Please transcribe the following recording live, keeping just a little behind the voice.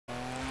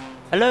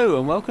Hello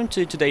and welcome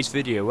to today's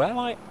video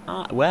where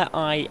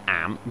I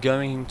am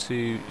going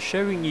to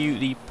showing you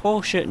the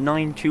Porsche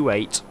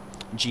 928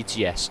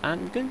 GTS,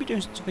 and I'm going to be doing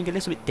something a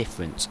little bit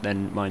different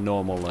than my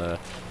normal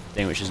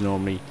thing, which is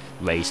normally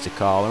race the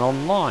car and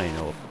online,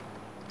 or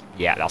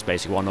yeah, that's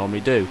basically what I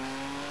normally do.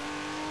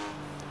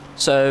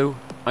 So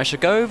I shall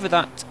go over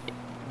that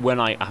when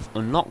I have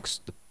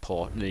unlocked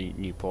the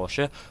new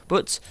Porsche,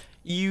 but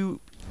you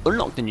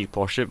unlock the new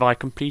Porsche by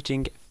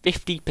completing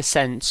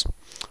 50%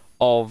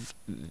 of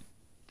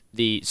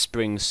the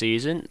spring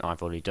season.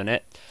 I've already done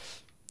it,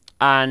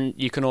 and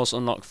you can also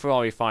unlock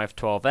Ferrari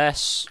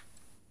 512S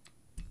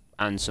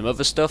and some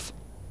other stuff.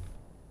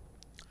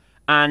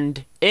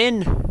 And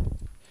in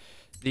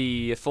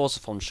the Forza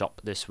Fun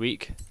shop this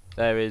week,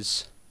 there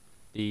is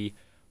the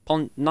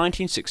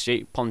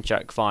 1968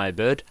 Pontiac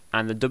Firebird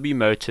and the W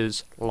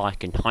Motors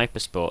Lycan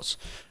Hypersports,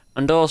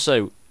 and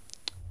also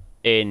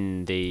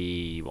in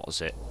the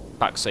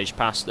backstage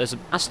pass, there's an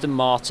Aston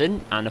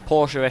Martin and a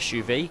Porsche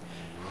SUV,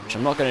 which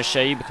I'm not going to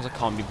show you because I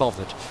can't be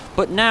bothered.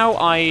 But now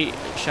I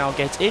shall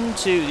get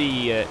into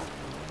the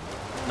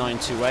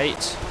 928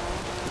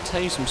 and tell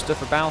you some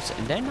stuff about it,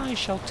 and then I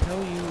shall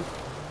tell you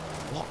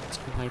what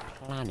my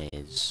plan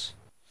is.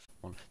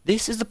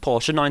 This is the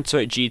Porsche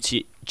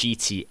 928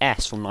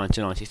 GTS from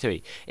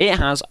 1993. It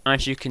has,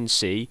 as you can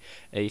see,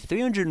 a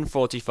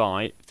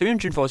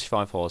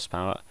 345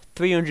 horsepower,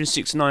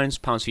 369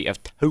 pounds-feet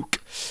of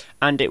torque,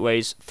 and it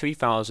weighs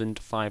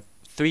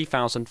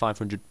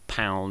 3,500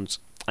 pounds.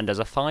 And has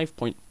a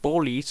 5.4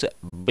 litre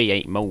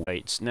V8 motor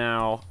weight.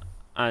 Now,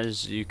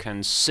 as you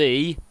can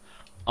see,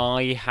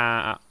 I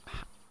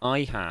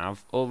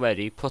have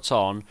already put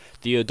on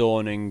the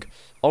adorning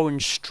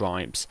orange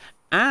stripes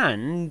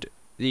and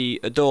the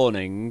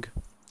adorning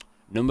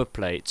number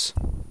plates.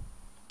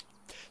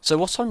 So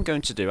what I'm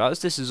going to do, as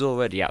this is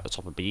already at the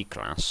top of B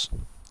class,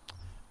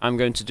 I'm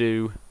going to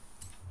do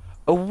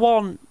a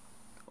 1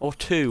 or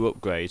 2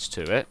 upgrades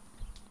to it,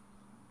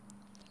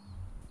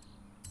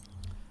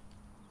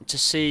 to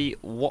see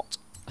what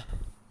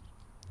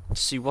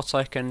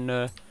I can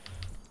do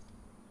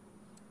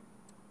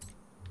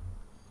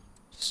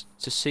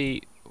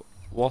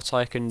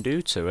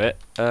to it,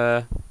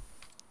 to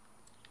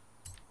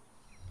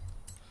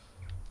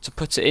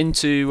put it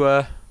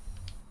into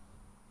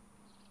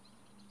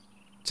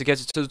to get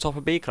it to the top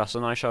of B class,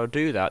 and I shall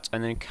do that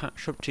and then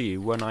catch up to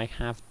you when I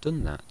have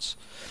done that.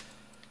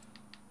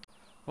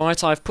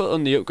 Right, I've put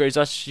on the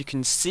upgrades. As you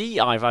can see,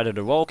 I've added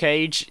a roll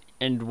cage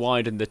and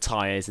widened the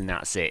tyres, and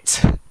that's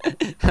it.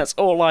 that's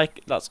all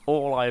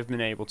I've been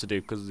able to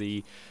do, because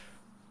the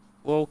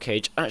roll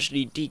cage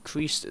actually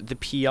decreased the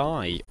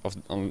PI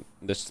on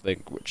this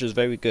thing, which is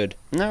very good.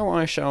 Now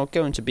I shall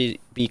go into B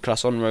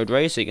class on-road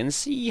racing and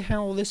see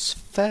how this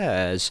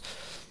fares.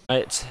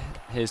 Right,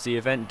 here's the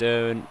event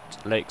done.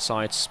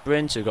 Lakeside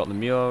Sprint. We've got the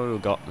Miura.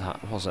 We've got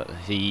that. What was it?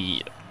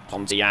 The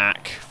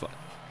Pontiac.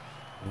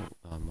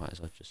 I might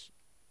as well just.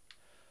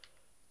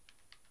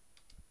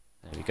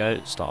 There we go,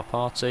 start a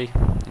party.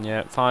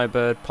 Yeah,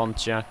 Firebird,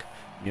 Pontiac,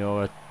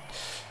 Miura,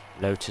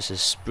 Lotus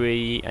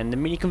Esprit, and the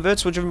Mini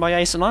Convertible driven by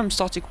Ace, and I'm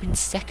starting in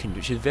second,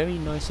 which is very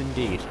nice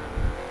indeed.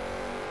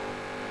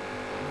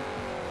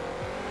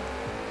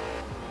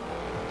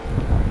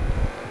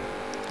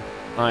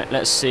 Right,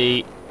 let's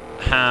see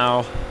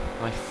how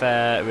I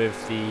fare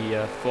with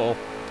the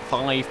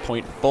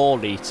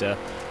 5.4 litre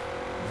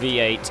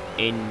V8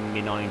 in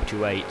my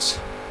 928.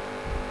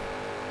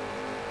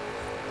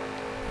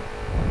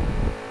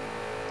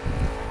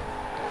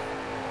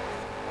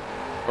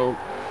 Oh,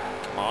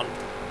 come on.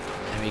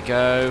 There we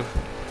go.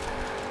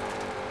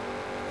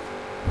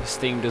 This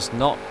thing does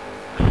not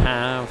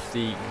have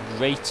the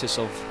greatest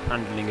of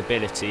handling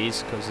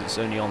abilities because it's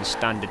only on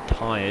standard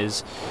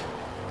tyres.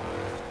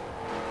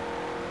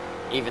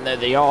 Even though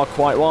they are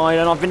quite wide,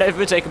 and I've been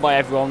overtaken by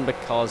everyone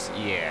because,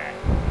 yeah.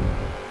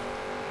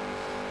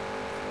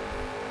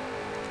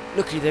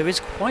 Luckily, there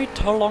is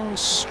quite a long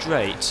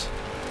straight.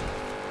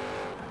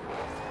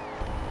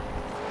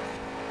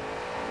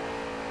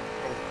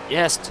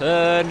 Yes,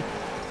 turn.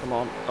 Come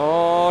on.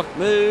 Oh,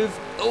 move.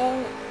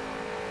 Oh.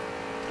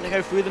 Can I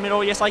go through the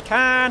middle? Yes, I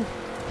can.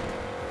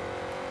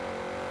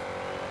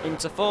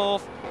 Into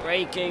fourth.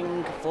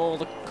 Braking for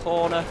the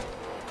corner.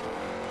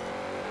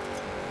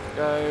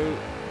 Go.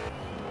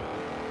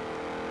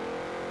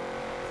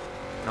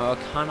 Oh,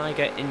 can I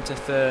get into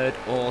third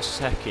or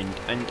second?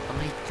 And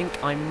I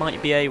think I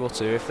might be able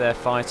to if they're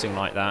fighting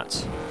like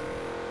that.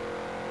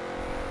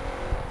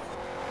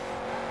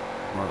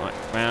 Right,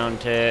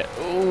 round here.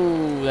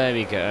 Ooh, there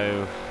we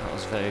go. That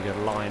was a very good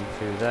line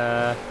through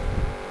there.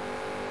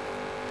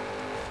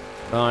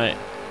 Right,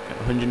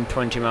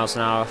 120 miles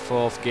an hour,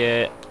 fourth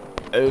gear,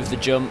 over the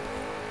jump.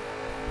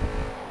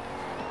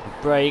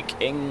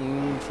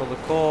 Braking for the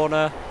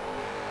corner.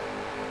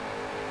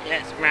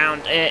 Yes,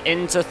 round here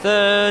into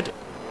third.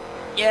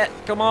 Yeah,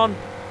 come on.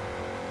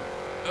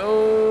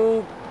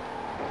 Oh.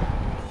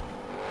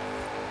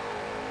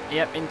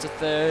 Yep, into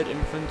third in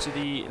front of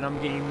the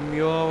Lamborghini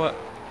Miura.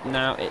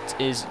 Now it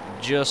is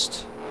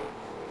just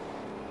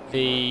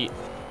the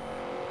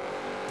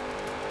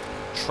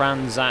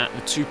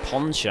the two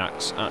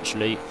Pontiacs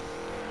actually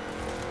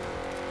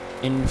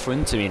in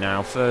front of me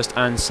now, first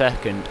and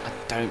second. I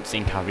don't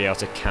think I'll be able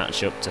to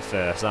catch up to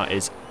first. That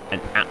is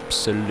an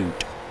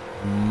absolute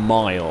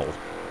mile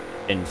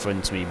in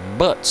front of me,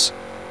 but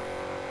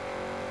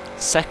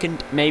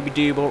second may be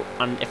doable,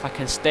 and if I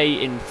can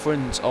stay in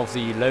front of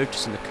the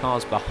Lotus and the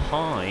cars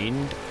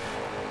behind,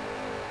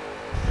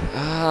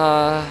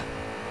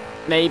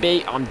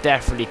 maybe. I'm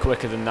definitely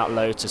quicker than that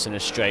Lotus in a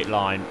straight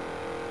line.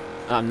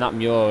 And that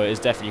Miura is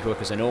definitely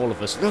quicker than all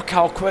of us. Look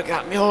how quick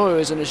that Miura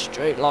is in a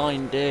straight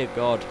line, dear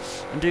God.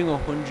 I'm doing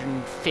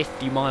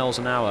 150 miles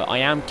an hour. I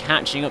am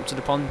catching up to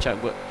the Pontiac,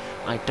 but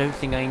I don't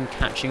think I'm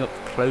catching up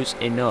close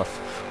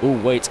enough. Oh,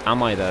 wait,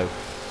 am I though?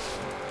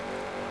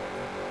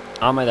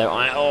 Am I though?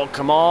 Oh,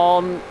 come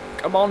on.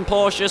 Come on,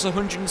 Porsche, it's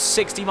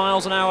 160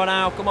 miles an hour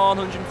now. Come on,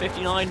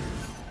 159.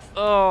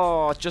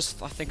 Oh, I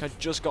think I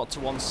just got to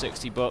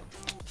 160, but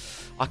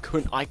I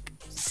couldn't.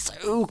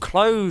 So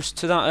close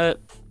to that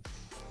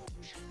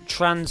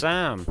Trans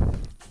Am.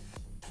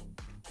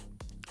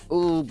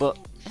 Oh, but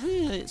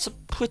it's a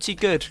pretty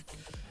good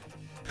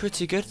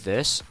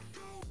this.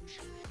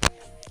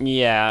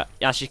 Yeah,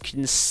 as you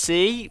can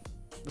see,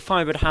 the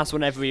Firebird has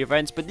won every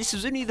event, but this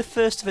was only the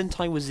first event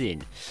I was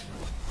in.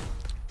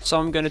 So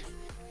I'm going to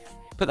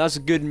put that as a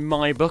good in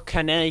my book,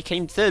 and he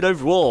came third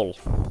overall.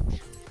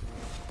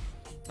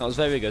 That was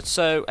very good.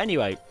 So,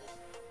 anyway,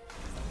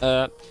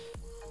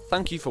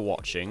 thank you for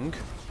watching.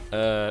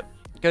 Go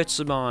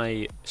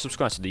to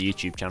subscribe to the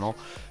YouTube channel.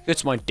 Go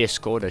to my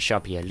Discord. There shall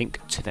be a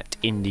link to that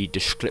in the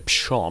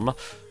description.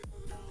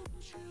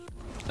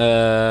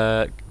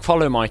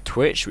 Follow my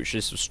Twitch, which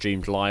this was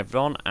streamed live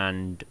on,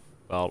 and,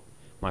 well,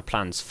 my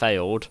plans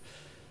failed.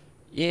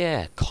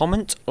 Yeah,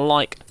 comment,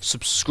 like,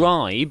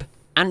 subscribe,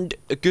 and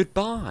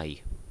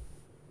goodbye.